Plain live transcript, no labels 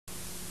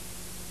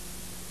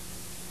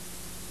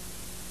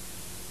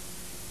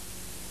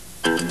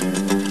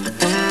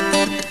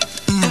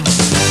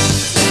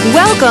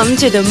Welcome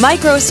to the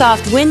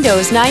Microsoft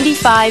Windows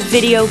 95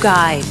 Video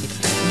Guide.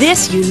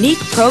 This unique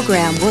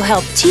program will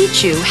help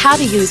teach you how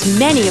to use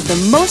many of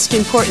the most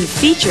important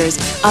features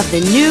of the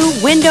new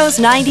Windows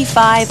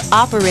 95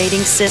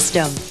 operating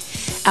system.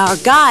 Our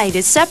guide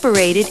is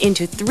separated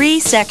into 3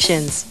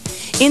 sections.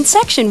 In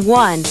Section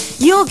 1,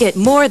 you'll get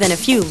more than a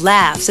few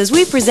laughs as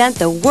we present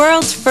the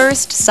world's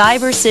first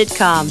cyber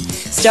sitcom,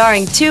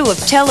 starring 2 of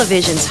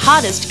television's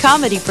hottest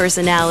comedy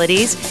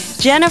personalities,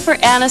 Jennifer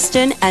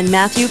Aniston and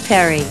Matthew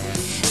Perry.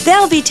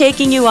 They'll be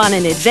taking you on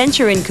an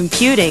adventure in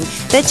computing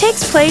that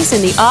takes place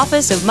in the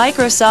office of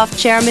Microsoft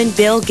Chairman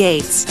Bill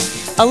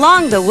Gates.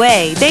 Along the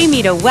way, they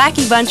meet a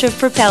wacky bunch of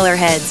propeller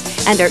heads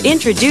and are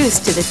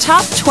introduced to the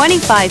top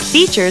 25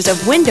 features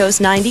of Windows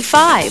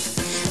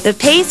 95. The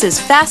pace is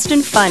fast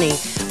and funny,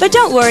 but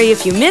don't worry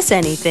if you miss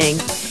anything.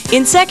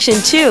 In Section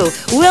 2,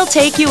 we'll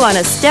take you on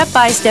a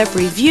step-by-step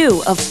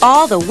review of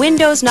all the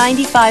Windows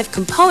 95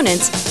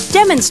 components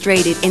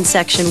demonstrated in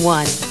Section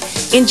 1.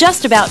 In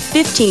just about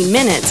 15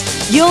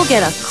 minutes, you'll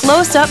get a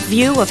close-up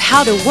view of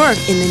how to work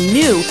in the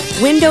new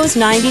Windows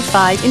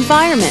 95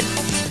 environment,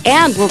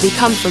 and will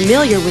become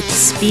familiar with the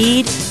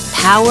speed,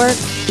 power,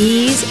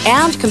 ease,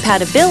 and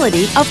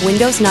compatibility of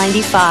Windows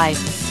 95.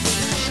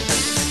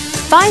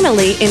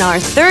 Finally, in our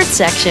 3rd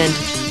section,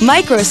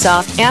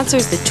 Microsoft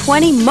answers the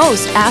 20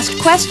 most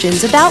asked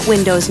questions about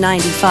Windows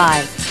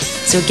 95.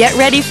 So get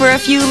ready for a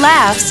few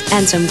laughs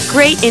and some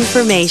great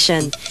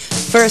information.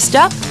 First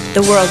up,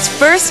 the world's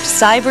first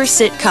cyber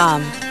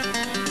sitcom.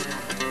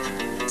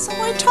 So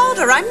I told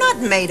her, I'm not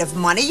made of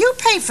money. You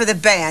pay for the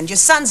band. Your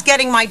son's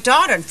getting my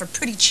daughter, and for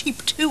pretty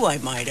cheap, too, I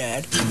might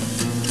add.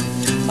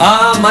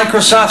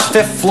 Microsoft's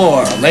 5th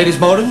floor. Ladies'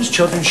 modems,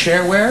 children's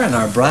shareware, and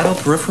our bridal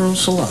peripheral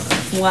salon.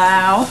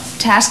 Wow.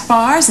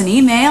 Taskbars and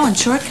email and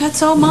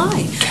shortcuts, oh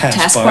my.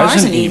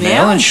 Taskbars and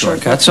email and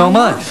shortcuts, oh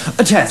my.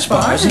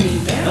 Taskbars and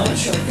email and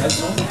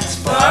shortcuts, oh my.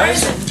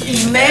 Taskbars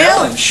and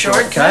email and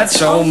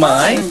shortcuts, oh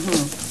my.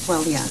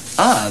 Well, yeah.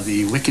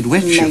 The Wicked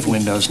Witch of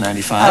Windows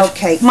 95.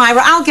 Okay,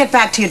 Myra, I'll get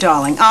back to you,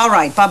 darling. All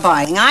right,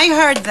 bye-bye. I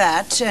heard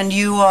that, and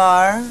you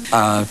are?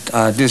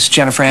 This is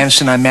Jennifer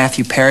Aniston. I'm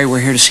Matthew Perry.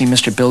 We're here to see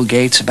Mr. Bill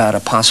Gates about a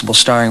possible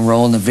starring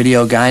role in the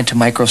video guide to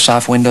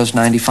Microsoft Windows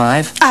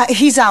 95.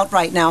 He's out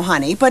right now,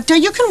 honey, but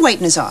you can wait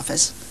in his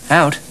office.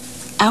 Out?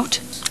 Out?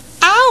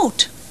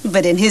 Out!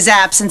 But in his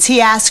absence,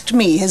 he asked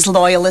me, his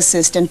loyal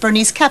assistant,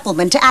 Bernice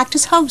Keppelman, to act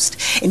as host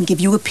and give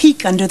you a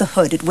peek under the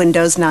hood at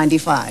Windows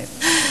 95.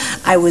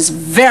 I was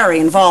very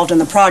involved in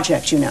the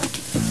project, you know.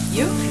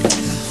 You?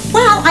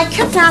 Well, I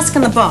kept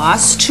asking the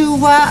boss to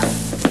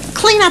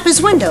clean up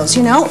his windows,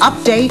 you know,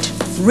 update,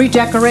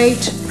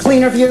 redecorate,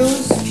 cleaner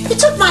views. He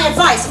took my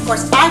advice. Of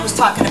course, I was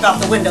talking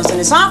about the windows in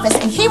his office,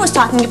 and he was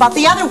talking about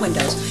the other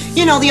windows.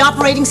 You know, the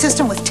operating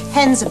system with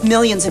tens of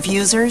millions of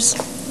users.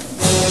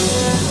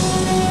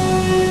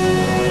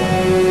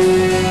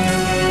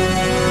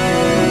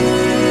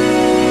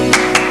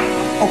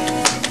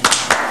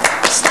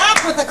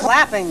 Stop with the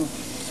clapping.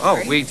 Oh,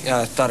 we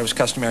thought it was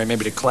customary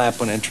maybe to clap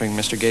when entering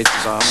Mr. Gates'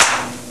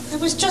 office. I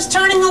was just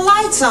turning the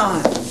lights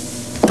on.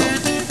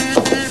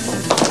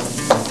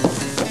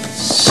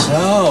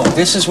 So,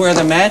 this is where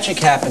the magic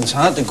happens,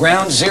 huh? The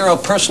ground zero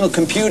personal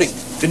computing.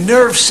 The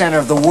nerve center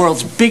of the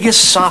world's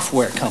biggest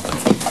software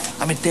company.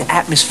 I mean, the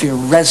atmosphere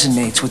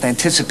resonates with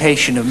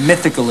anticipation of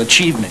mythical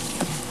achievement.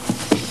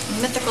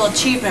 Mythical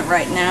achievement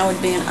right now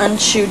would be an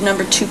unchewed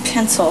number 2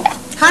 pencil.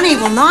 Honey,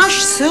 we'll nosh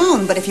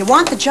soon, but if you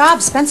want the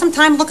job, spend some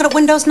time looking at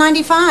Windows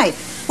 95.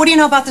 What do you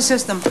know about the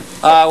system?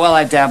 Well,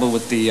 I dabble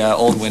with the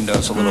old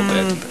Windows a little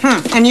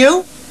bit. And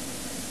you?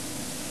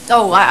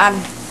 Oh,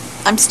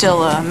 I'm still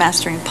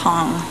mastering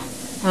Pong.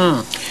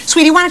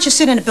 Sweetie, why don't you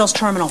sit in at Bill's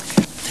terminal?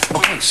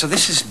 Okay, so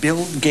this is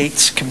Bill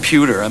Gates'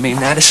 computer. I mean,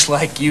 that is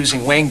like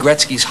using Wayne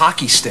Gretzky's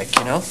hockey stick,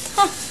 you know?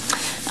 Huh.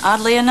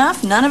 Oddly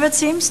enough, none of it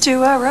seems to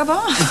rub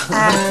off.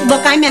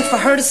 Look, I meant for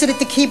her to sit at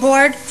the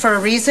keyboard for a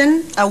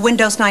reason.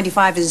 Windows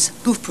 95 is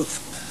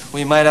goof-proof.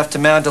 We might have to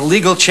mount a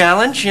legal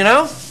challenge, you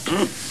know?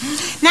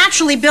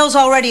 Naturally, Bill's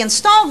already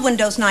installed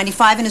Windows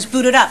 95 and is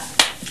booted up.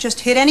 Just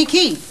hit any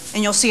key,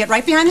 and you'll see it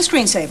right behind the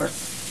screensaver.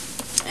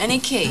 Any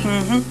key?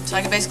 So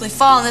I could basically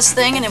fall on this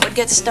thing and it would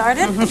get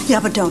started?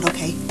 Yeah, but don't,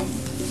 okay?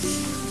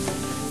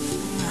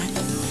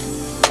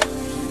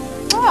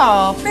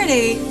 Oh,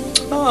 pretty.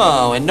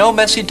 Oh, and no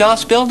messy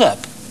DOS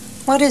buildup.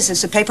 What is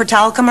this, a paper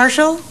towel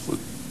commercial?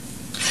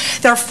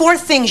 There are 4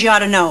 things you ought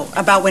to know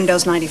about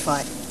Windows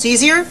 95. It's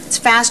easier, it's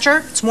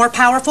faster, it's more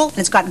powerful, and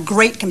it's got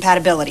great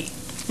compatibility.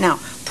 Now,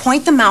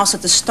 point the mouse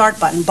at the start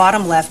button,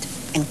 bottom left,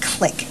 and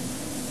click.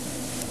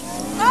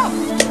 Oh,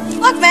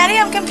 look, Maddie,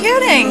 I'm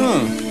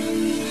computing.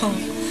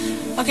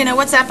 Okay, now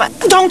what's that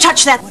button? Don't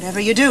touch that. Whatever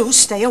you do,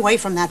 stay away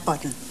from that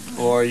button.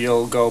 Or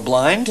you'll go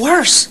blind?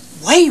 Worse,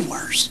 way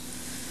worse.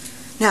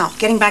 Now,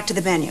 getting back to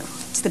the menu.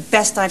 It's the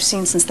best I've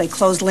seen since they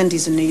closed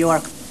Lindy's in New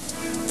York.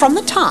 From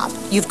the top,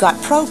 you've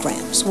got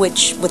programs,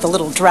 which, with a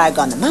little drag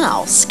on the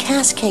mouse,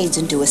 cascades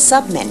into a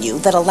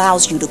submenu that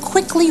allows you to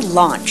quickly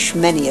launch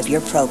many of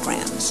your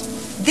programs.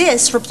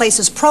 This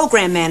replaces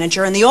Program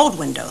Manager in the old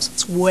Windows.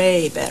 It's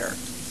way better.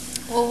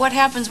 Well, what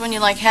happens when you,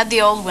 like, had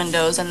the old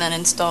Windows and then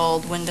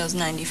installed Windows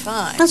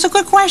 95? That's a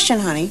good question,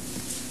 honey.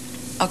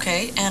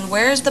 Okay, and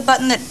where's the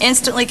button that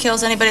instantly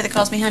kills anybody that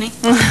calls me honey?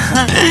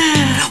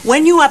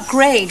 When you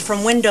upgrade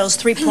from Windows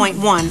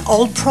 3.1,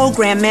 old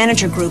Program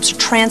Manager groups are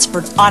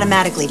transferred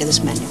automatically to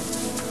this menu.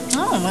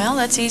 Oh, well,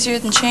 that's easier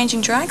than changing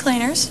dry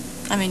cleaners.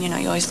 I mean, you know,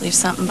 you always leave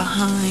something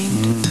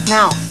behind.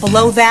 Now,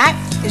 below that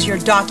is your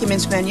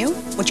Documents menu,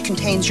 which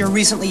contains your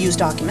recently used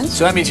documents.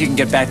 So that means you can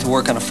get back to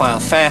work on a file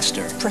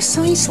faster.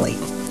 Precisely.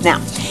 Now,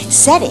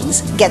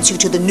 Settings gets you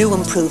to the new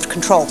improved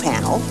control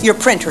panel, your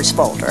printers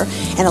folder,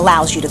 and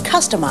allows you to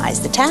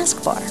customize the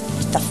taskbar.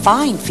 The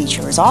Find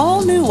feature is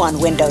all new on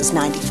Windows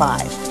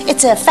 95.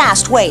 It's a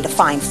fast way to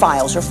find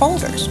files or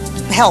folders.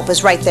 Help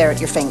is right there at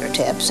your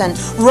fingertips, and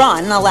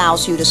Run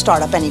allows you to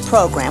start up any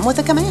program with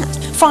a command.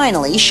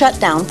 Finally,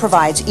 Shutdown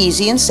provides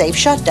easy and safe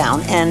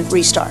shutdown and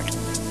restart.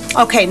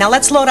 Okay, now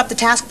let's load up the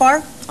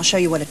taskbar. I'll show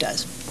you what it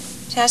does.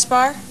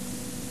 Taskbar?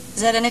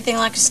 Is that anything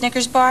like a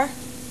Snickers bar?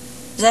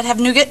 Does that have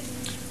nougat?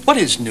 What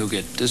is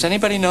nougat? Does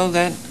anybody know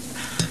that?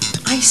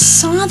 I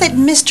saw that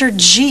Mr.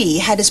 G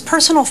had his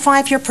personal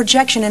 5-year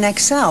projection in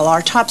Excel,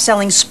 our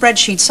top-selling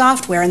spreadsheet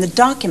software, in the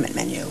document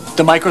menu.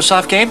 The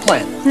Microsoft game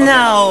plan.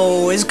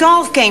 No, his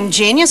golf game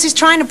genius. He's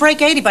trying to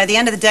break 80 by the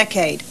end of the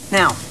decade.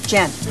 Now,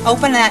 Jen,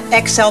 open that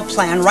Excel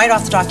plan right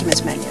off the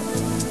Documents menu.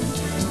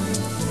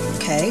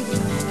 Okay.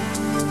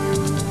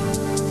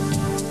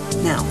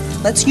 Now,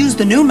 let's use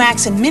the new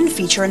Max and Min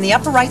feature in the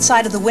upper right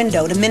side of the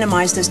window to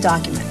minimize this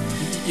document.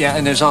 Yeah,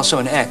 and there's also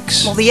an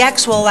X. Well, the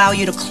X will allow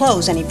you to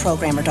close any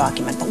program or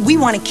document, but we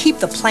want to keep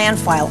the plan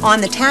file on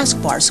the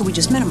taskbar, so we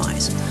just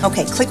minimize.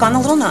 Okay, click on the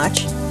little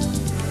notch.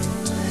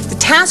 The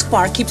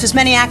taskbar keeps as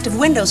many active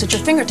windows at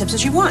your fingertips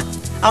as you want.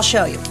 I'll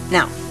show you.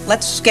 Now,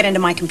 let's get into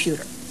my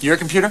computer. Your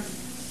computer?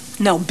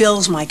 No,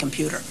 Bill's my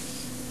computer.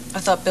 I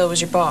thought Bill was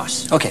your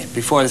boss. Okay,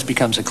 before this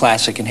becomes a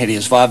classic and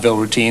hideous vaudeville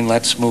routine,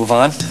 let's move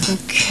on.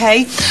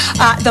 Okay.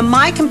 The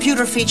My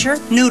Computer feature,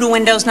 new to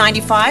Windows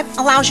 95,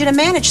 allows you to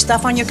manage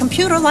stuff on your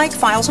computer like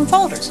files and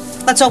folders.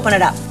 Let's open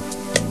it up.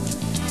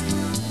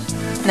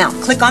 Now,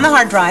 click on the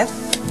hard drive.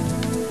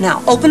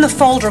 Now, open the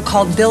folder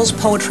called Bill's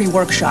Poetry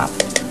Workshop.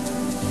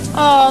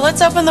 Oh,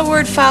 let's open the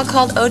Word file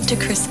called Ode to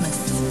Christmas.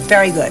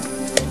 Very good.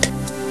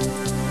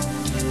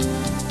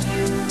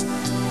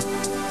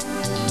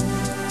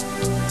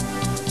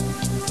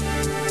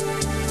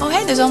 Oh,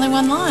 hey, there's only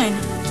one line.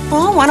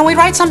 Well, why don't we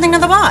write something to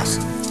the boss?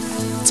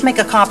 Let's make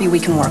a copy we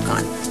can work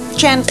on.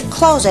 Jen,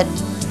 close it.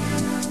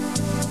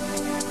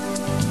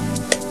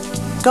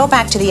 Go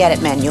back to the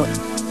Edit menu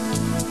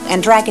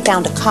and drag it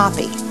down to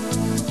Copy.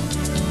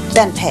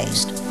 Then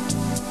paste.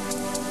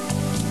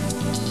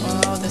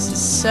 Oh, this is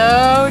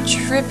so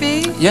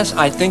trippy. Yes,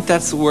 I think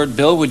that's the word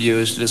Bill would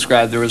use to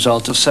describe the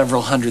result of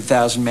several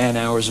 100,000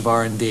 man-hours of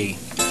R&D.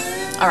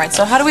 All right,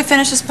 so how do we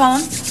finish this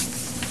poem?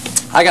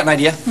 I got an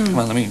idea. Come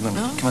on, let me.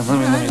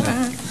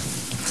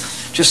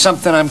 Just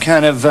something I'm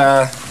kind of,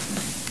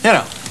 you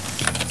know,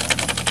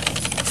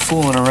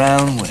 fooling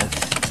around with.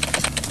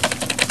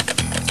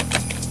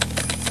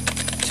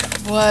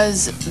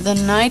 Was the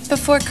night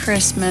before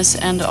Christmas,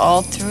 and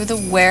all through the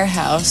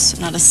warehouse,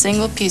 not a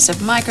single piece of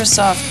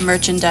Microsoft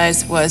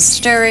merchandise was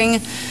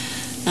stirring,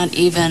 not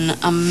even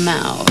a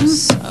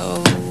mouse.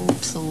 Oh,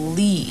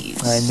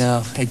 please. I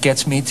know. It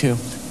gets me, too.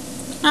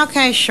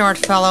 Okay, short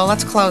fellow,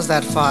 let's close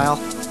that file.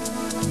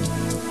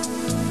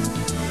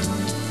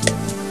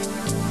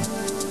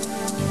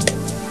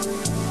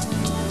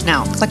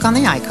 Now, click on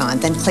the icon,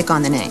 then click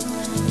on the name.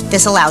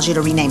 This allows you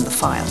to rename the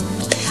file.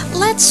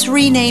 Let's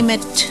rename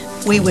it,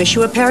 We Wish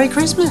You a Merry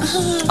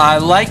Christmas. I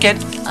like it.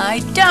 I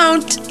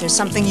don't. There's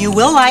something you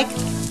will like.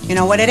 You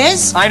know what it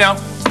is? I know.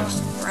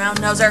 Brown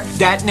noser.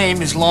 That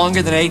name is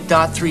longer than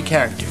 8.3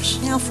 characters.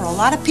 You know, for a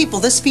lot of people,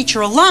 this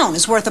feature alone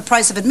is worth the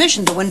price of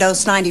admission to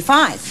Windows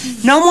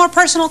 95. No more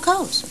personal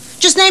codes.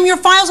 Just name your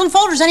files and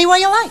folders any way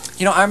you like.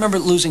 You know, I remember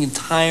losing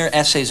entire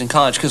essays in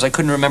college because I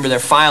couldn't remember their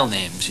file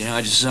names. You know,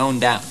 I just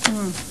zoned out.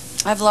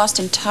 I've lost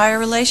entire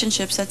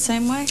relationships that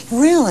same way.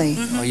 Really?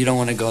 Oh, you don't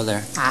want to go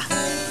there.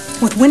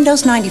 With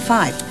Windows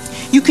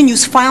 95, you can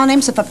use file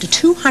names of up to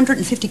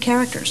 250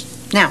 characters.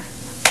 Now,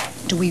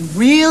 do we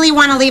really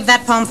want to leave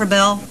that poem for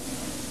Bill?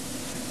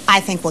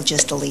 I think we'll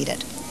just delete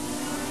it.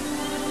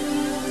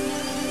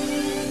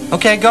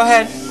 Okay, go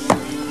ahead.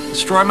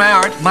 Destroy my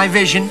art, my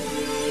vision.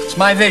 It's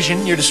my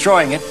vision. You're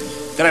destroying it.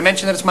 Did I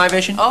mention that it's my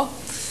vision? Oh.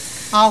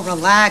 Oh,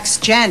 relax,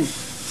 Jen.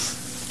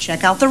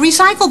 Check out the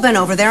recycle bin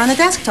over there on the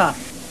desktop.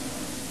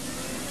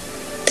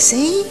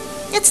 See?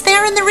 It's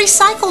there in the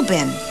recycle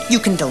bin. You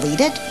can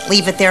delete it,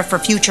 leave it there for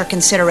future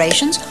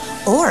considerations,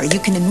 or you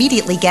can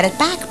immediately get it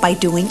back by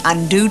doing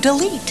undo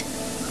delete.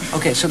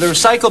 Okay, so the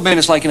recycle bin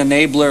is like an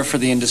enabler for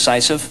the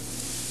indecisive.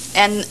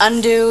 And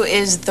undo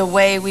is the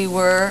way we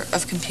were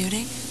of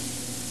computing?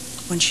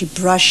 When she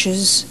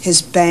brushes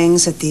his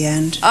bangs at the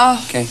end.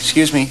 Oh. Okay,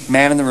 excuse me.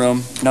 Man in the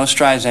room. No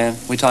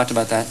Streisand. We talked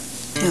about that.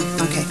 Yeah,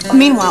 okay.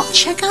 Meanwhile,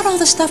 check out all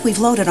the stuff we've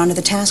loaded onto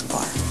the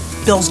taskbar.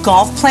 Bill's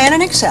golf plan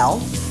in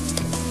Excel,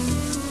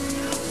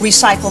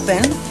 recycle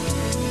bin,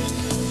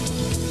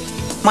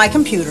 my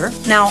computer.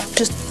 Now,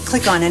 just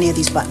click on any of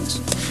these buttons.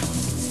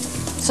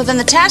 So then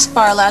the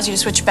taskbar allows you to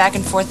switch back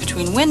and forth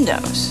between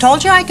windows.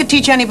 Told you I could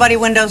teach anybody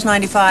Windows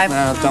 95.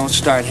 Well, don't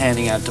start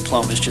handing out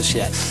diplomas just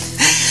yet.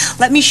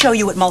 Let me show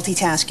you what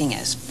multitasking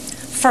is.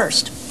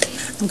 First,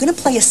 I'm going to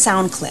play a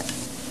sound clip.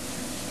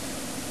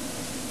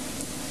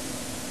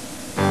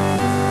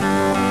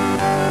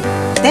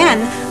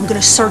 Then, I'm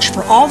going to search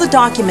for all the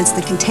documents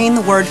that contain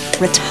the word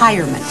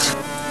retirement.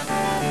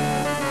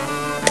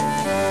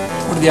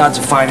 What are the odds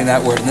of finding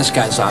that word in this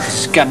guy's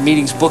office? He's got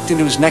meetings booked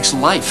into his next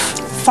life.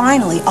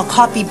 Finally, I'll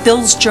copy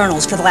Bill's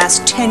journals for the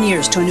last 10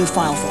 years to a new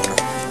file folder.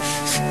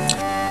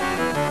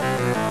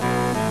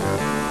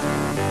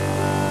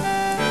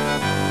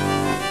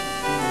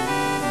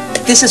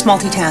 This is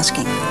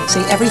multitasking.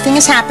 See, everything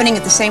is happening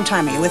at the same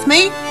time. Are you with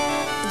me?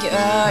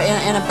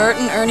 In a Bert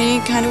and Ernie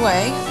kind of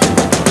way.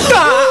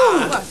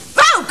 Ah!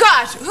 Oh,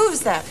 gosh!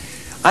 Who's that?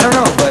 I don't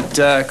know,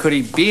 but could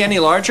he be any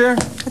larger?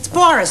 It's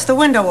Boris, the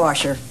window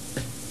washer.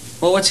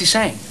 Well, what's he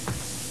saying?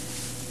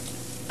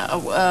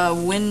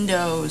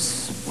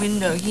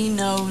 Window. He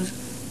knows.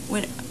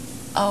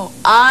 Oh,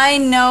 I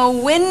know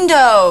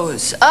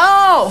Windows.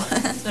 Oh!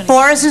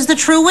 Boris is the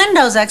true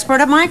Windows expert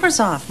at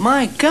Microsoft.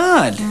 My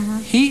God.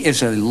 He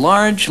is a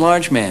large,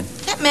 large man.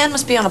 That man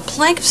must be on a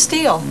plank of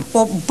steel.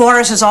 Well,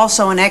 Boris is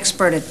also an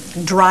expert at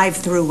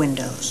drive-through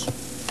windows.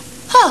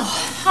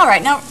 Oh, all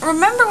right. Now,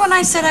 remember when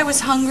I said I was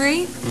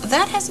hungry?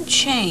 That hasn't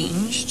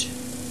changed.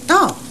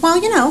 Oh,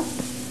 well, you know,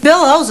 Bill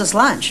owes us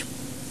lunch.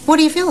 What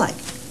do you feel like?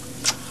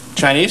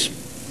 Chinese?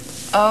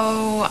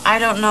 Oh, I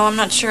don't know. I'm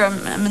not sure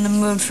I'm in the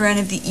mood for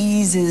any of the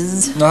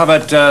eases. Well, how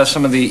about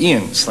some of the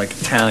Ians, like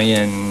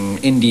Italian,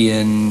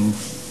 Indian,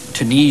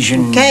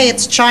 Tunisian? Okay,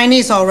 it's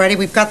Chinese already.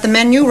 We've got the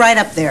menu right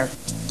up there.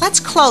 Let's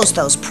close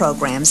those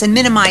programs and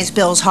minimize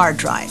Bill's hard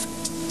drive.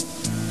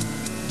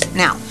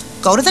 Now,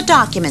 go to the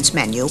Documents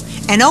menu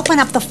and open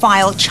up the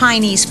file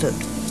Chinese food.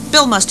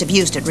 Bill must have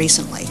used it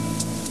recently.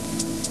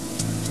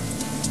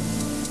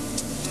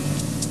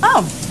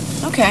 Oh,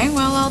 okay.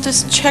 Well, I'll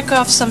just check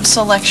off some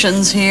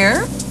selections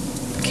here.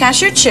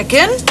 Cashew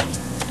chicken,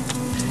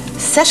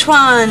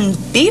 Szechuan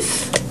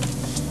beef,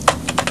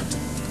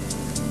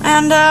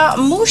 and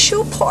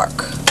mushu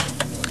pork.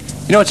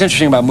 You know what's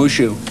interesting about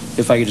mushu?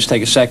 If I could just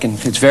take a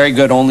second, it's very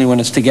good only when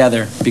it's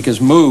together, because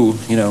mu,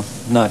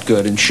 not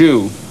good, and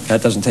shu,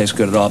 that doesn't taste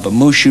good at all, but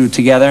mushu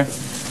together,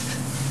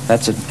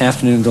 that's an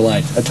afternoon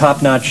delight. A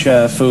top-notch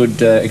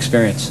food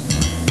experience.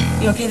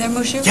 You okay there,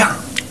 mushu? Yeah.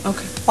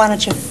 Okay. Why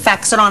don't you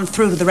fax it on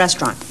through to the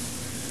restaurant?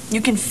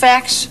 You can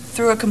fax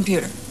through a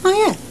computer. Oh,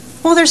 yeah.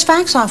 Well, there's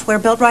fax software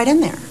built right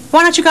in there.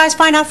 Why don't you guys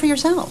find out for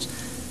yourselves?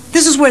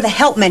 This is where the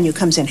help menu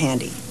comes in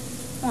handy.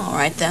 All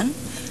right, then.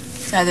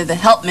 It's either the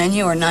help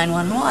menu or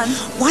 911.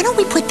 Why don't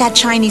we put that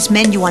Chinese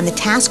menu on the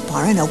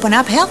taskbar and open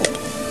up help?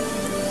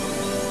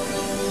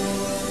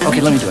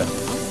 Okay, let me do it.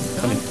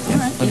 All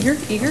right,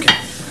 eager.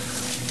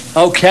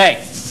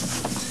 Okay.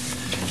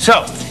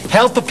 So,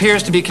 help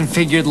appears to be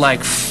configured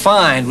like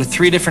find with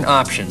 3 different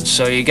options.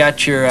 So you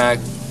got your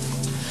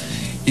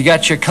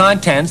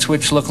contents,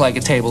 which look like a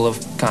table of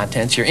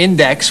contents, your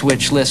index,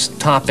 which lists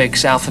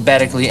topics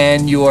alphabetically,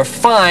 and your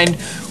find,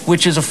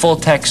 which is a full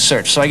text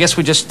search. So I guess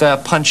we just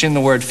punch in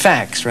the word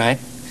fax, right?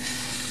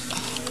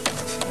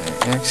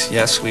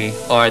 Yes, we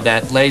are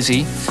that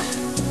lazy.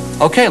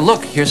 Okay,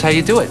 look, here's how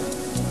you do it.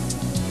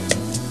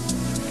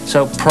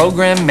 So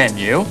program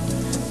menu,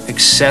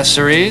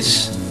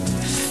 accessories,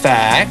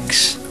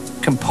 fax,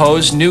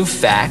 compose new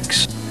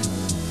fax.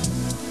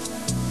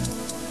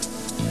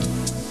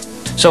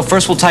 So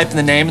first we'll type in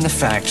the name and the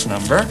fax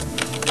number.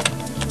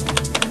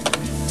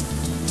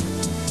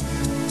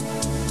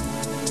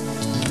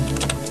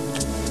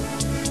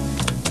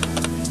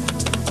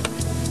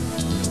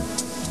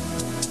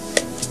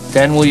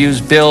 Then we'll use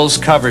Bill's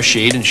cover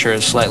sheet,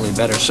 ensure slightly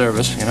better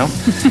service,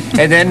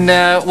 And then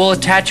we'll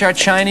attach our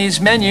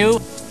Chinese menu.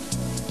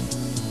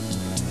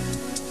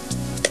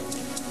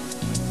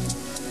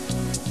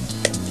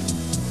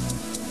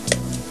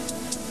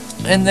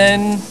 And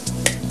then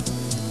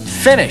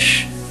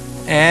finish.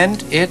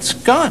 And it's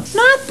gone.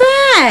 Not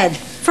bad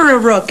for a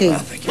rookie.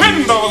 Windows,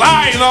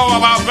 I know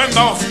about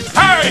Windows.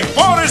 Hey,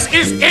 Boris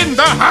is in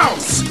the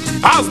house.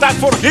 How's that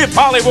for hip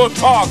Hollywood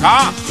talk,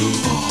 huh?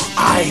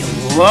 I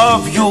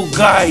love you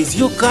guys.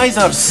 You guys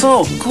are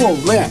so cool,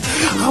 man.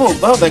 How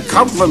about a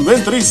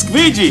complimentary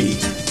squeegee?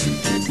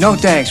 No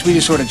thanks, we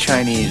just ordered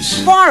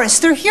Chinese. Boris,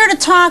 they're here to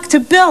talk to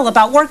Bill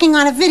about working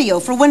on a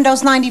video for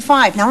Windows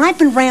 95. Now, I've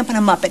been ramping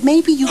him up, but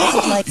maybe you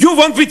could, like... You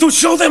want me to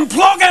show them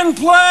plug and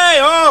play?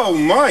 Oh,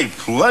 my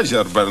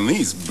pleasure,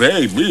 Bernice,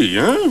 baby.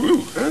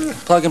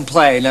 Plug and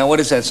play. Now, what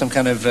is that, some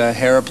kind of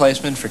hair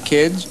replacement for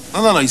kids?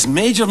 No, it's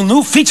major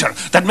new feature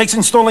that makes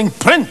installing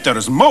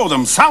printers,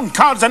 modems, sound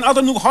cards, and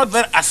other new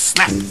hardware a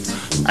snap.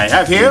 I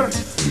have here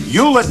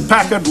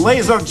Hewlett-Packard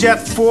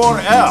LaserJet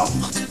 4L.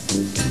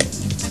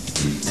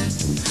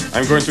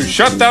 I'm going to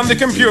shut down the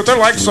computer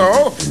like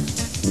so.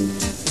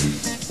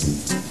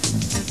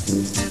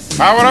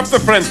 Power up the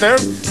printer.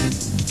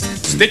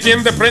 Stick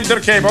in the printer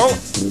cable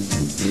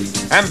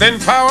and then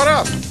power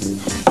up.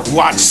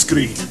 Watch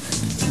screen.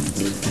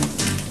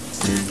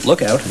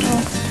 Look out.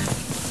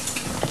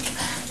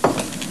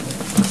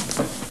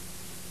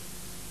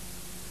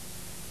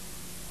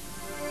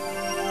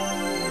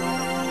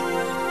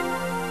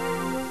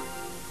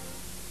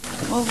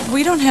 Well,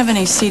 we don't have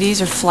any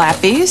CDs or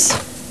flappies.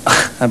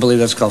 I believe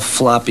that's called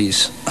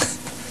floppies.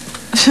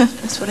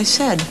 That's what I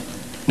said.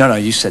 No,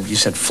 you said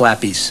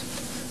flappies.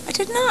 I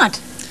did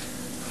not.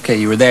 Okay,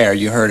 you were there.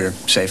 You heard her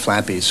say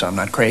flappies, so I'm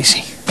not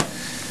crazy.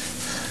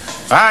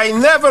 I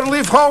never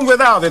leave home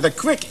without it. A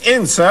quick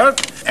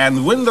insert,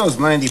 and Windows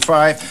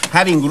 95,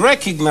 having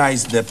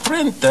recognized the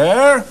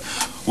printer,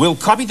 will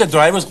copy the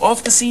drivers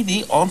off the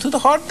CD onto the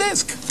hard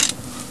disk.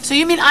 So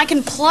you mean I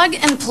can plug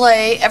and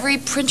play every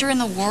printer in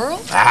the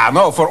world?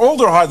 No, for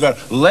older hardware,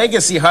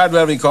 legacy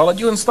hardware we call it,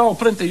 you install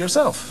printer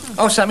yourself.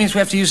 Oh, so that means we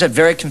have to use that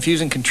very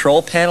confusing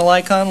control panel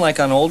icon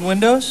like on old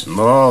Windows?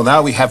 No,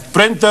 now we have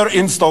printer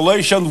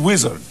installation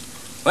wizard.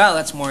 Well,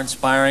 that's more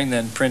inspiring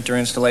than printer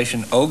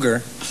installation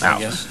ogre, Now,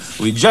 I guess.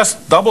 we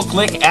just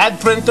double-click Add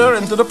Printer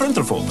into the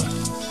printer folder.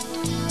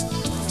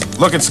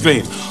 Look at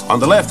screen. On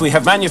the left, we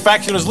have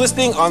manufacturer's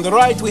listing. On the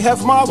right, we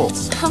have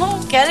models. Oh,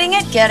 getting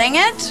it, getting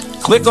it.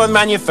 Click on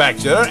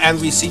manufacturer, and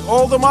we see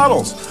all the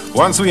models.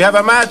 Once we have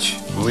a match,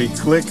 we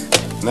click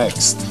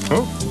next.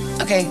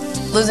 Okay,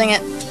 losing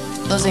it.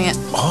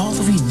 All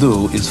we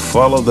do is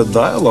follow the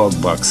dialog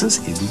boxes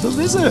in the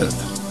wizard.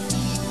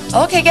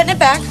 Okay, getting it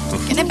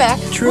back.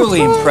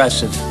 Truly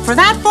impressive. For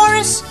that,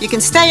 Boris, you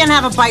can stay and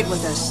have a bite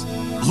with us.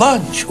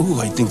 Lunch. Ooh,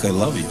 I think I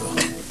love you.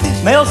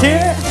 Mail's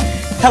here.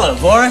 Hello,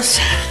 Boris.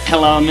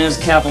 Hello, Ms.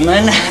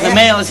 Kappelman. The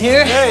mail is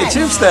here. Hey,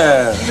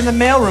 Chipster. Even the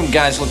mailroom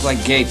guys look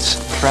like Gates.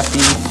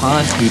 Preppy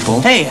pond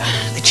people. Hey,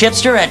 the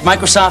chipster at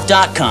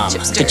Microsoft.com.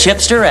 The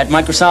chipster at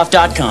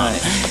Microsoft.com.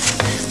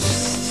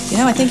 You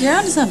know, I think you're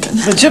onto something.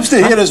 The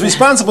Chipster here is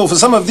responsible for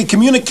some of the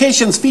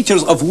communications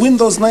features of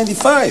Windows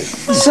 95.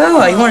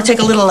 So, you want to take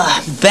a little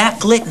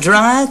backlit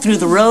drive through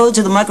the roads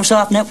of the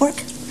Microsoft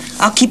network?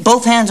 I'll keep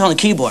both hands on the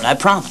keyboard, I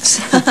promise.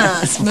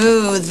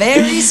 Smooth,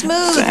 very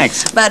smooth.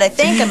 Thanks. But I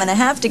think I'm gonna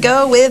have to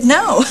go with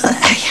no.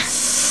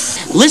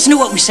 Listen to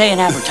what we say in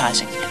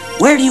advertising.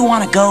 Where do you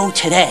want to go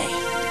today?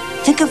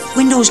 Think of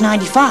Windows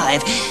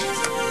 95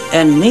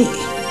 and me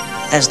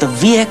as the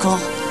vehicle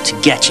to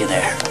get you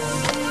there.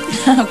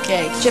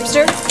 Okay,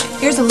 Chipster,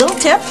 here's a little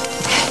tip.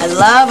 I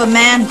love a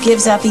man who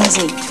gives up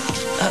easy.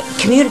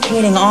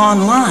 Communicating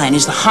online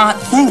is the hot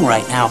thing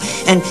right now,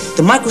 and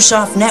the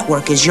Microsoft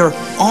network is your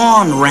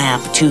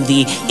on-ramp to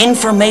the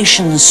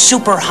information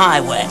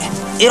superhighway.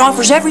 It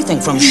offers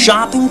everything from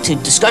shopping to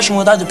discussion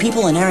with other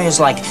people in areas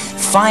like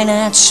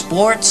finance,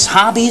 sports,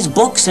 hobbies,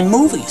 books, and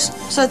movies.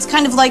 So it's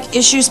kind of like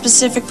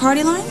issue-specific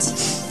party lines?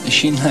 Is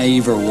she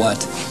naive or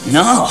what?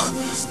 No,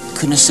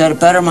 couldn't have said it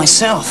better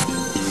myself.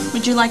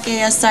 Would you like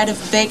a side of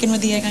bacon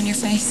with the egg on your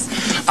face?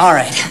 All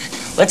right,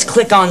 let's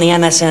click on the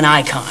MSN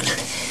icon.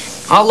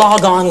 I'll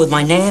log on with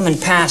my name and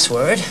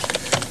password.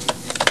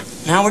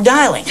 Now we're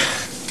dialing.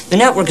 The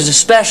network is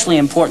especially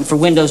important for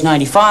Windows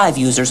 95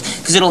 users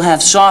because it'll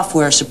have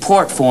software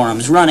support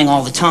forums running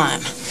all the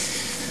time.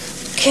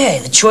 Okay,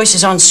 the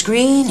choices on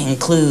screen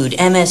include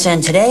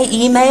MSN Today,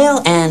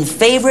 email, and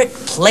favorite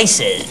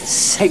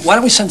places. Hey, why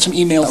don't we send some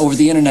email over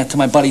the internet to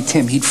my buddy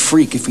Tim? He'd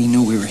freak if he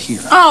knew we were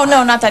here. Oh,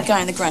 no, not that guy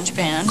in the grunge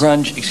band.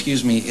 Grunge,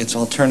 excuse me, it's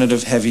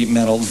alternative heavy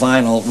metal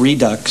vinyl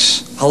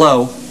redux.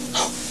 Hello?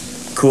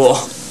 Cool.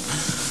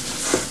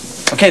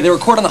 Okay, they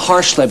record on the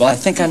Harsh label. I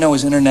think I know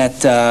his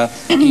internet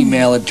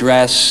email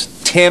address,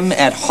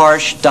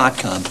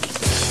 tim@harsh.com.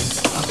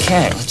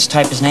 Okay, let's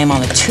type his name on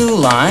the to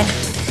line.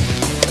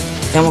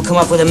 Then we'll come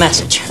up with a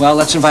message. Well,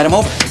 let's invite him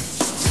over.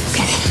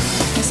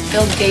 It's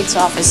Bill Gates'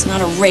 office, not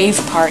a rave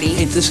party.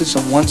 Hey, this is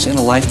a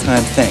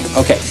once-in-a-lifetime thing.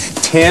 Okay,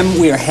 Tim,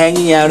 we are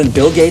hanging out in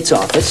Bill Gates'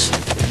 office.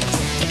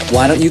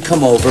 Why don't you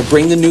come over,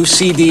 bring the new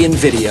CD and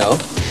video,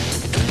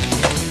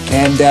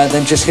 and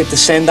then just hit the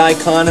send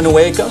icon and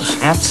away it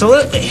goes.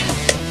 Absolutely.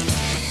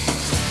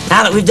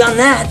 Now that we've done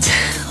that,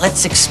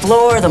 let's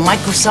explore the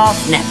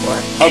Microsoft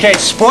network. Okay,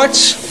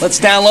 sports, let's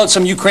download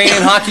some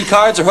Ukrainian hockey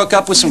cards or hook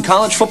up with some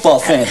college football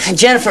fans. Hey,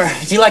 Jennifer,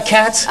 do you like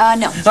cats?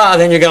 No. Oh,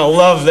 then you're gonna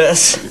love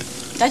this.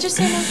 Did I just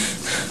say no?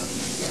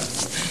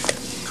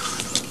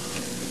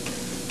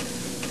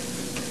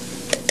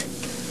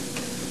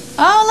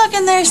 Oh, look,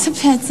 and there's the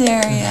pets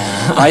area.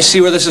 I see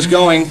where this is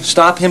going.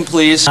 Stop him,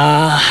 please.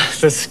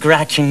 The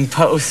scratching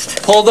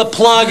post. Pull the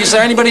plug. Is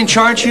there anybody in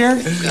charge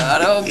here?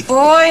 God, oh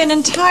boy, an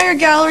entire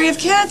gallery of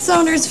cats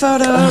owners'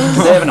 photos.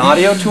 Do they have an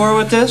audio tour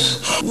with this?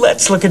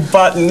 Let's look at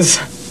buttons.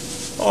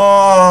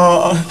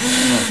 Oh,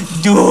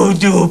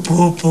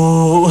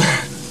 poo-poo.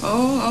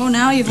 Oh,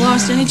 now you've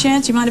lost any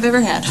chance you might have ever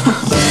had.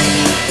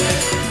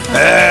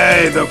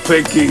 Hey, the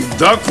Peking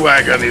duck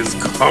wagon is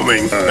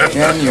coming.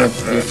 Jen, your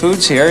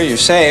food's here. You're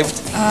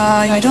saved.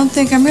 I don't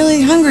think I'm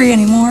really hungry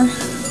anymore.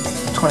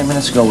 20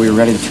 minutes ago, we were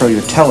ready to throw you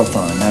a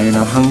telethon. Now you're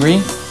not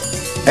hungry?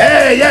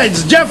 Hey, yeah,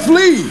 it's Jeff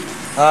Lee.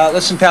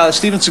 Listen, pal, the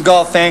Steven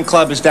Seagal fan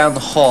club is down the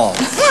hall.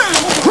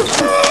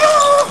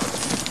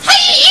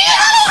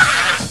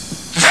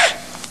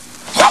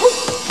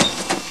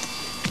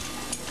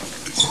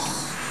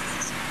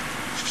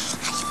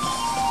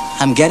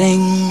 I'm getting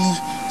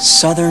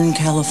Southern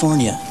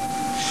California.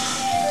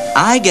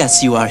 I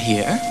guess you are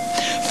here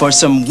for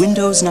some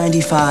Windows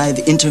 95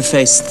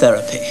 interface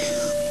therapy.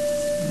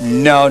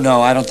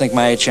 No, I don't think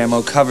my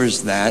HMO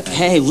covers that.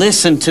 Hey,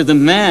 listen to the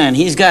man.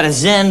 He's got a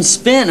Zen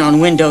spin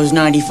on Windows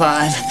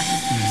 95.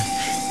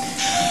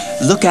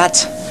 Look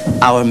at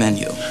our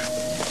menu.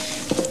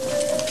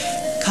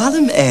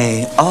 Column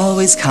A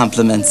always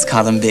complements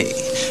column B.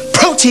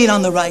 Protein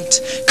on the right,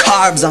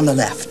 carbs on the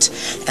left.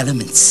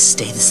 Elements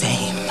stay the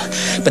same,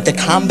 but the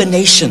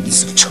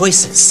combinations,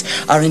 choices,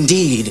 are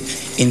indeed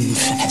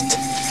infinite.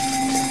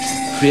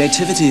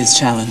 Creativity is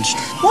challenged.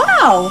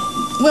 Wow.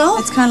 Well,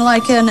 it's kind of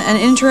like an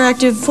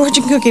interactive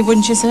fortune cookie,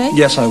 wouldn't you say?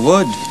 Yes, I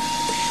would.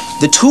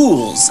 The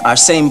tools are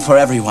same for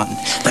everyone,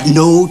 but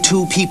no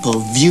two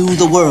people view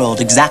the world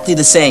exactly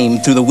the same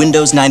through the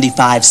Windows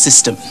 95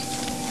 system.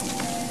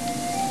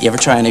 You ever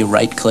try any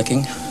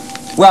right-clicking?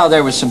 Well,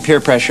 there was some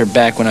peer pressure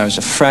back when I was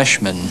a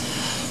freshman.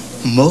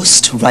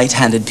 Most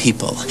right-handed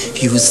people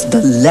use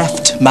the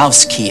left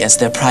mouse key as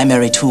their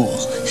primary tool.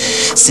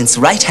 Since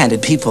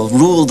right-handed people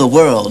rule the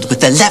world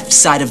with the left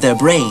side of their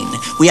brain,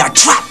 we are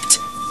trapped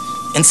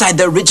inside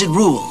their rigid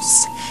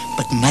rules.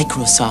 But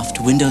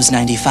Microsoft Windows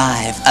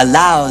 95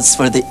 allows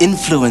for the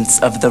influence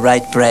of the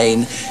right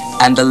brain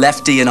and the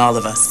lefty in all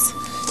of us.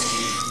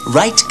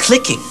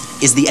 Right-clicking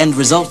is the end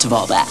result of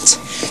all that.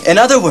 In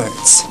other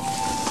words,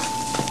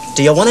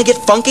 do you want to get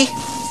funky?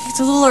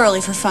 It's a little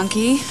early for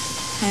funky,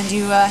 and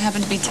you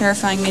happen to be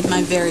terrifying me to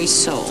my very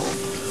soul.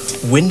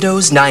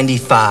 Windows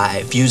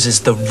 95 uses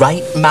the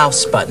right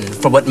mouse button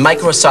for what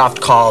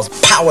Microsoft calls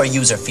power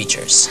user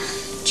features.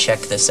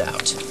 Check this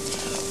out.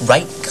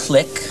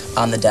 Right-click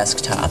on the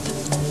desktop,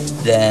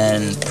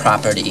 then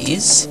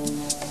Properties.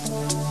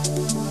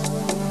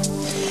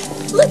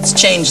 Let's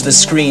change the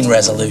screen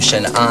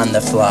resolution on the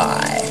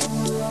fly.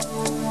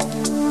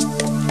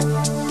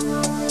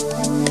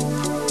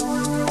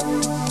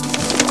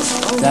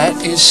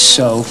 That is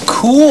so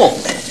cool.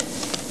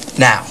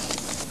 Now,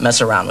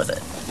 mess around with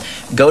it.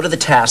 Go to the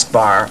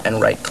taskbar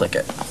and right-click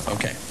it.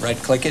 Okay,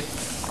 right-click it.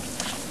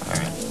 All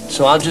right.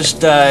 So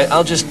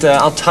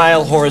I'll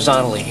tile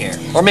horizontally here,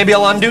 or maybe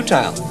I'll undo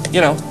tile.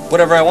 You know,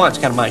 whatever I want.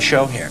 It's kind of my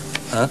show here,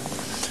 huh?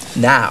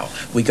 Now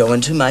we go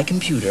into my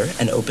computer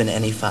and open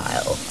any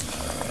file.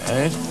 All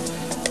right.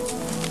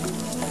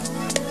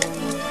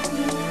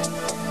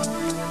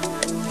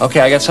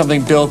 Okay, I got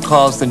something Bill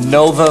calls the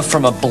nova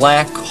from a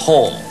black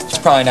hole. It's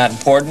probably not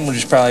important.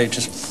 We'll probably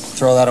just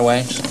throw that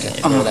away. Just get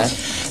rid of that.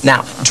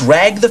 Now,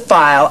 drag the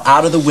file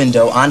out of the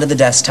window onto the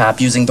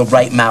desktop using the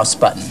right mouse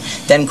button.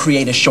 Then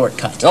create a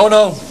shortcut. Oh,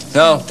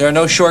 no, there are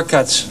no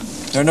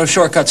shortcuts. There are no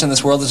shortcuts in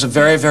this world. It's a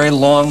very, very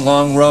long,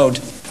 long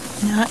road.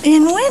 Not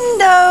in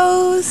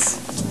Windows.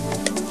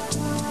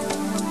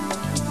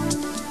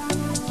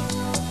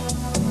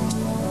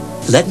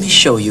 Let me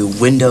show you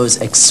Windows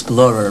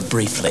Explorer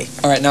briefly.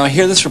 All right, now I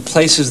hear this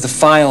replaces the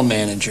file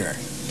manager.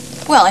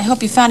 Well, I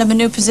hope you found him a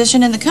new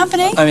position in the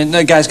company. I mean,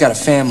 the guy's got a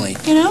family.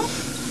 You know?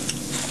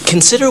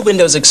 Consider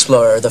Windows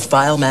Explorer the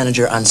file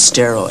manager on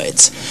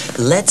steroids.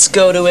 Let's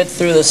go to it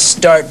through the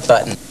Start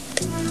button.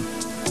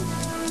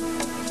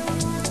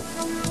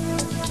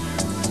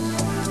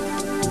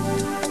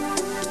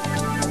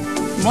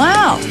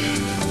 Wow.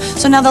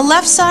 So now the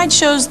left side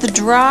shows the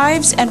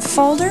drives and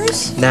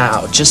folders?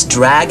 Now, just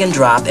drag and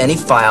drop any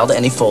file to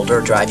any folder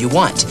or drive you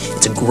want.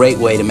 It's a great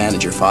way to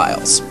manage your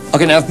files.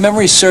 Okay, now if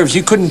memory serves,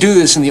 you couldn't do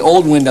this in the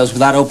old Windows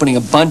without opening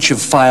a bunch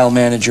of file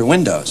manager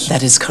windows.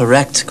 That is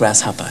correct,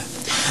 Grasshopper.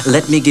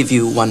 Let me give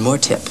you one more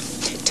tip.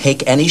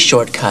 Take any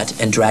shortcut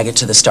and drag it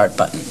to the Start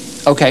button.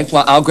 Okay,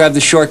 well, I'll grab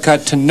the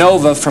shortcut to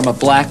Nova from a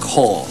black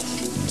hole.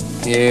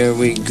 Here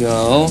we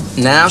go.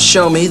 Now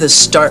show me the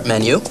Start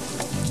menu.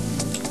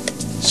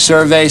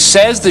 Survey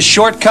says the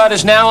shortcut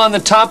is now on the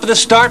top of the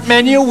Start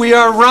menu. We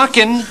are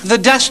rocking the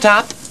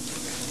desktop.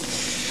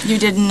 You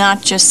did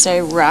not just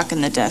say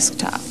rockin' the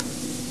desktop.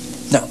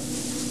 No.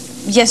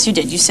 Yes, you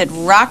did. You said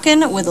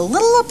rockin' with a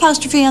little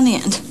apostrophe on the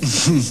end.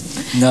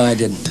 No, I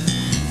didn't.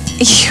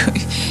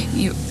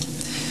 You...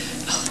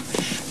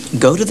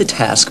 Go to the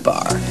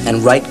taskbar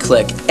and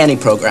right-click any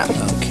program.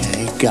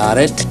 Okay, got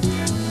it.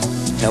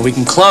 Now we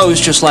can close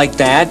just like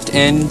that,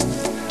 and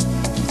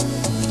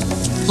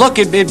look,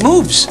 it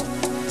moves.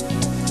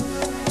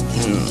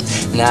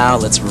 Now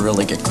let's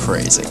really get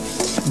crazy.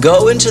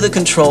 Go into the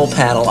control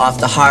panel off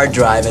the hard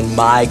drive in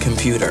my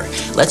computer.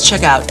 Let's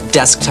check out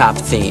desktop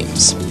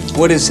themes.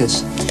 What is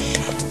this?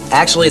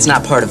 Actually, it's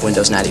not part of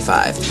Windows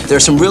 95. There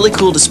are some really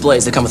cool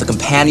displays that come with a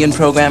companion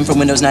program from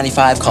Windows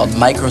 95 called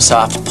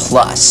Microsoft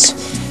Plus.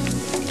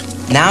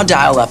 Now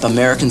dial up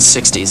American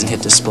 60s and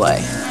hit display.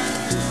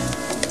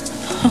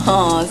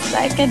 Oh,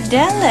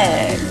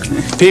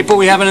 psychedelic. People,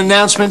 we have an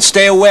announcement.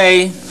 Stay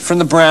away from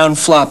the brown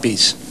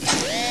floppies.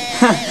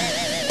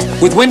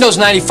 With Windows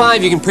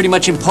 95, you can pretty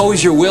much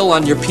impose your will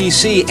on your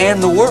PC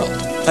and the world.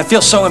 I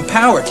feel so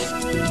empowered.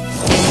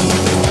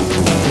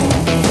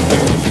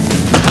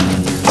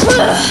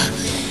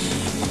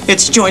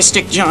 It's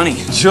Joystick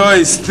Johnny.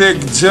 Joystick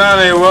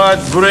Johnny, what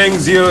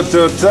brings you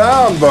to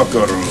town,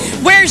 buckaroo?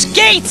 Where's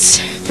Gates?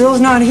 Bill's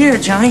not here,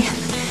 Johnny.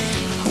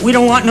 We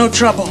don't want no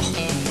trouble.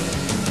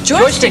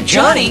 Joystick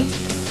Johnny?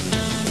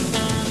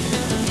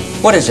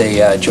 What is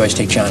a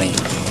Joystick Johnny?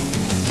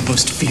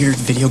 Most feared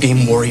video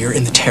game warrior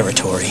in the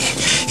territory.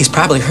 He's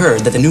probably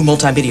heard that the new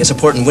multimedia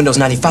support in Windows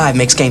 95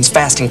 makes games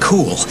fast and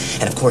cool.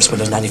 And of course,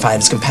 Windows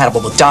 95 is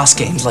compatible with DOS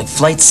games like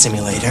Flight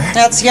Simulator.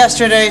 That's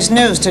yesterday's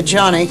news to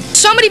Johnny.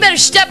 Somebody better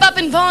step up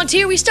and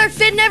volunteer. We start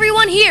fitting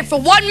everyone here for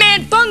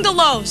one-man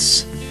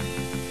bungalows.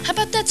 How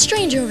about that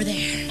stranger over there?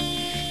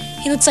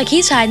 He looks like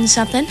he's hiding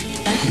something.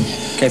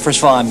 Okay, first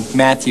of all, I'm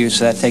Matthew,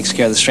 so that takes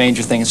care of the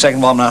stranger thing. And second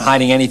of all, I'm not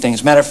hiding anything.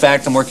 As a matter of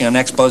fact, I'm working on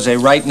an expose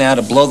right now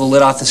to blow the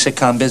lid off the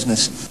sitcom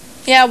business.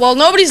 Yeah, well,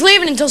 nobody's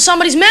leaving until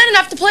somebody's man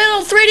enough to play a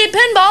little 3D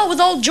pinball with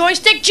old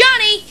Joystick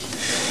Johnny.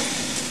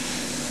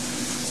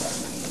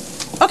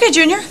 Okay,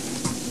 Junior.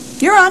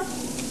 You're on.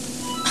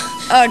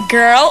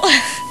 Girl.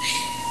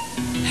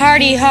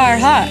 Hardy har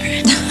har.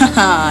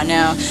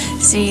 Now,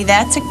 see,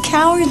 that's a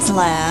coward's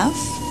laugh.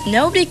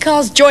 Nobody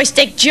calls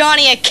Joystick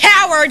Johnny a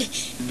coward,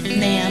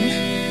 ma'am.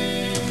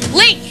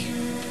 Lee,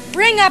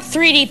 bring up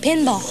 3D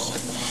pinball.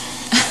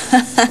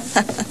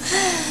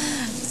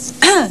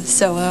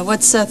 So,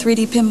 what's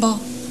 3D pinball?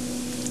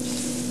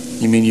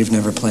 You mean you've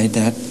never played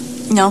that?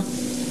 No.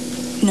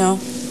 No.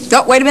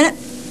 Oh, wait a minute.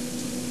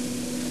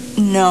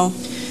 No.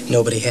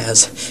 Nobody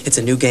has. It's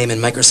a new game in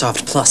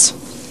Microsoft Plus.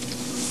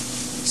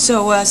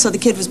 So, so the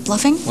kid was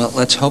bluffing? Well,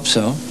 let's hope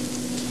so.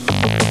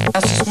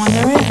 Fastest one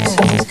there is.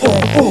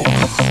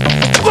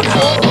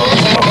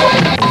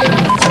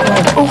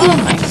 Oh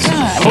my God.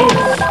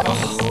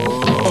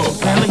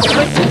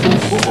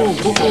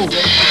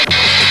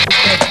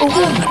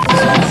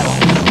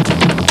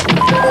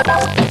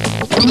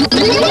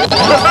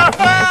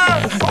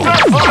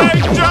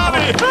 Hey,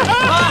 Johnny!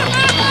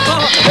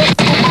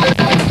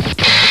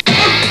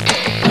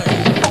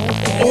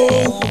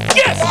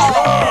 Yes!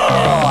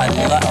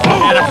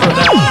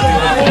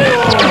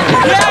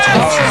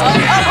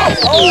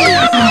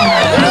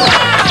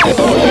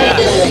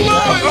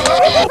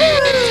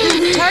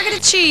 Target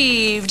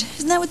achieved.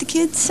 Isn't that what the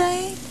kids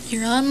say?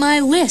 You're on my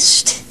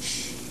list,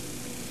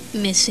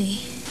 Missy.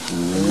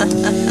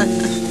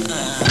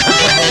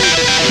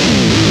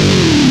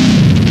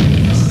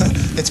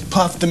 It's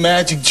Puff the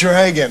Magic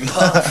Dragon.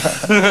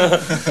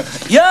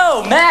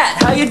 Yo,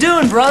 Matt, how you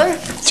doing, brother?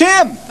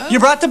 Tim, you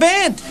brought the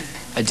band.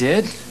 I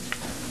did?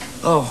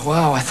 Oh,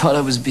 wow, I thought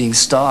I was being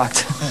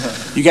stalked.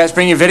 You guys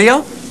bring your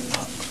video?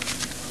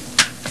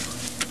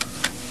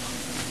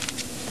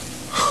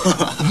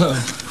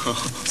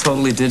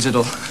 Totally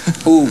digital.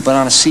 Ooh, but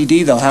on a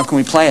CD, though, how can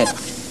we play it?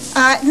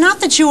 Not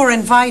that you were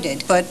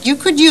invited, but you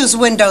could use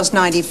Windows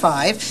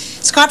 95.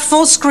 It's got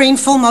full screen,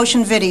 full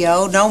motion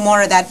video, no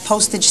more of that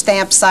postage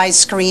stamp size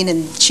screen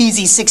and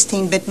cheesy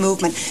 16-bit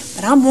movement.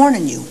 But I'm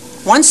warning you,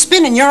 one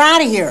spin and you're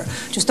out of here.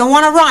 Just don't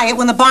want to riot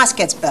when the boss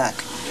gets back.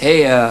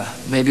 Hey,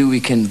 maybe we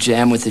can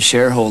jam with the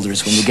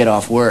shareholders when we get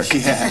off work.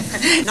 Yeah.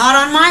 Not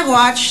on my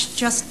watch.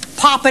 Just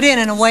pop it in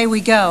and away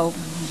we go.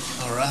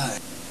 All right.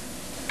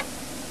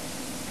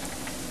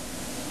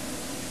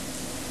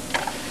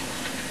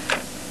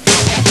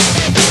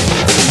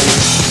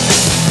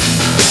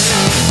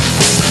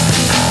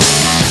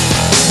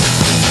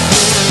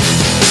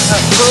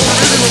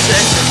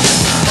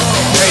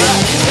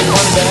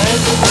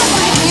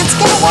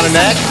 Want a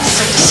neck?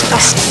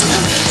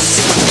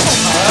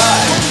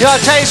 You know,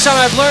 I'll tell you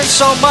something, I've learned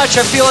so much,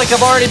 I feel like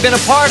I've already been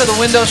a part of the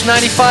Windows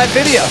 95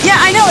 video. Yeah,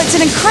 I know. It's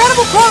an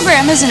incredible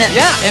program, isn't it?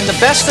 Yeah, and the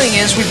best thing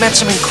is we've met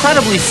some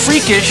incredibly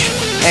freakish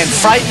and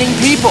frightening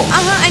people.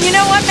 Uh-huh. And you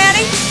know what,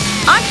 Maddie?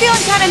 I'm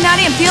feeling kind of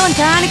nutty and feeling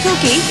kind of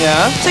kooky.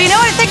 Yeah? So you know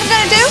what I think I'm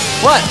going to do?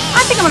 What?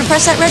 I think I'm going to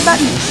press that red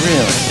button.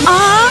 Really?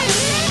 Uh-huh.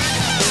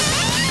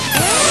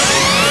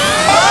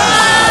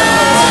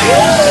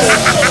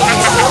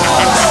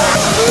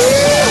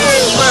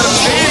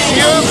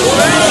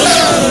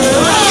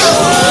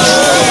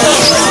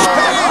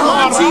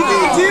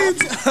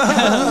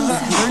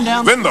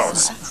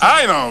 Windows.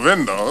 I know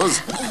Windows.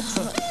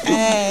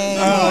 Hey.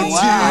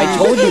 I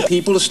told you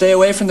people to stay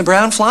away from the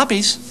brown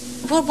floppies.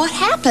 Well, what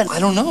happened? I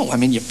don't know. I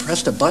mean, you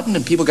pressed a button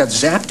and people got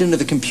zapped into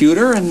the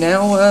computer and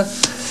now,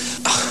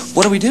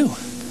 what do we do?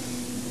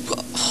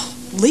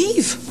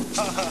 Leave.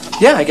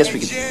 Yeah, I guess we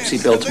could see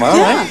Bill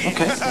tomorrow, right?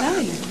 Okay.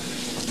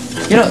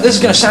 You know, this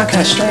is going to sound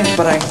kind of strange,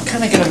 but I'm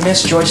kind of going to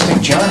miss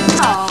Joystick Johnny.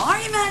 Oh, are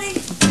you, Maddie?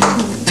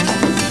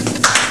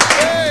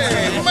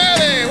 Hey,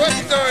 Maddie,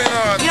 what's going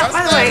on? You know,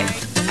 by the way,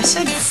 I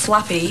said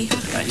floppy.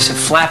 Yeah, you said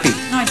flappy.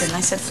 No, I didn't.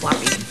 I said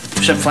floppy.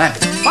 You said flappy.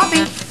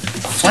 Floppy.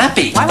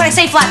 Flappy. Why would I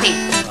say floppy?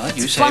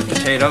 You say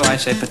potato, I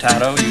say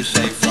potato, you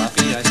say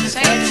floppy, I say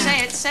Say flappy. it, say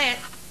it, say it.